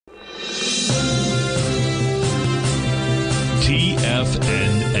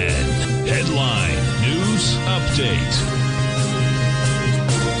TFNN. Headline News Update.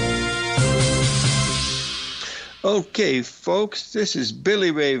 Okay, folks, this is Billy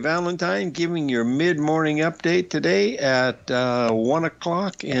Ray Valentine giving your mid-morning update today at 1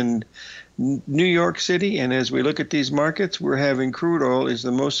 o'clock in New York City. And as we look at these markets, we're having crude oil is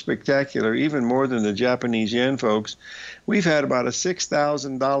the most spectacular, even more than the Japanese yen, folks. We've had about a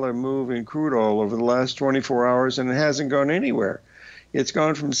 $6,000 move in crude oil over the last 24 hours, and it hasn't gone anywhere. It's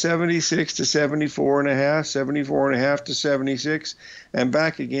gone from 76 to 74.5, 74.5 to 76, and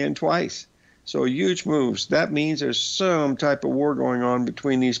back again twice. So huge moves. That means there's some type of war going on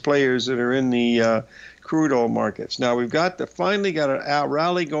between these players that are in the crude oil markets. Now we've finally got a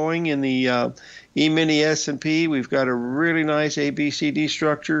rally going in the E-mini S&P. We've got a really nice ABCD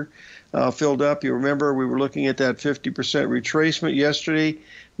structure filled up. You remember we were looking at that 50% retracement yesterday,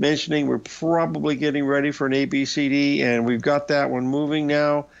 mentioning we're probably getting ready for an ABCD, and we've got that one moving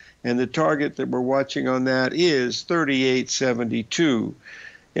now. And the target that we're watching on that is 38.72.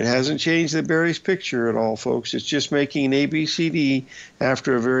 It hasn't changed the bearish picture at all, folks. It's just making an ABCD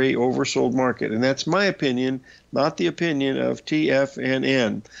after a very oversold market. And that's my opinion, not the opinion of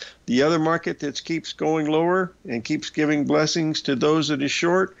TFNN. The other market that keeps going lower and keeps giving blessings to those that is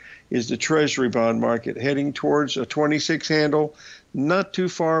short is the Treasury bond market, heading towards a 26 handle, not too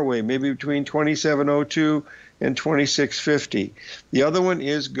far away, maybe between 2702 and 2650. The other one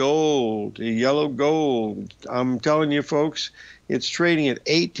is gold, yellow gold. I'm telling you, folks, it's trading at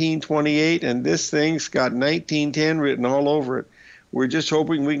 1828, and this thing's got 1910 written all over it. We're just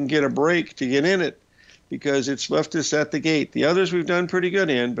hoping we can get a break to get in it because it's left us at the gate. The others we've done pretty good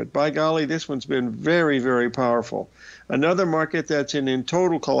in, but by golly, this one's been very, very powerful. Another market that's in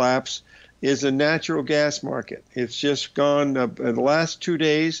total collapse is the natural gas market. It's just gone, the last 2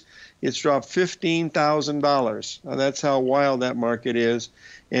 days, it's dropped $15,000. That's how wild that market is,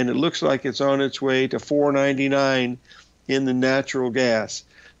 and it looks like it's on its way to $4.99 in the natural gas.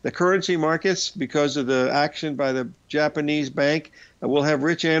 The currency markets, because of the action by the Japanese bank, we'll have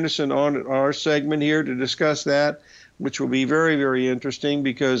Rich Anderson on our segment here to discuss that, which will be very, very interesting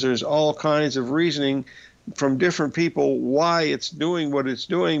because there's all kinds of reasoning from different people why it's doing what it's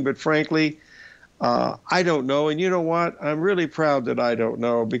doing. But frankly, I don't know. And you know what? I'm really proud that I don't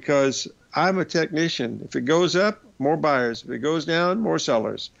know because I'm a technician. If it goes up, more buyers. If it goes down, more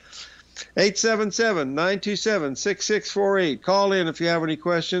sellers. 877-927-6648. Call in if you have any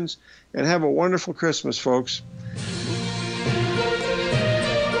questions, and have a wonderful Christmas, folks.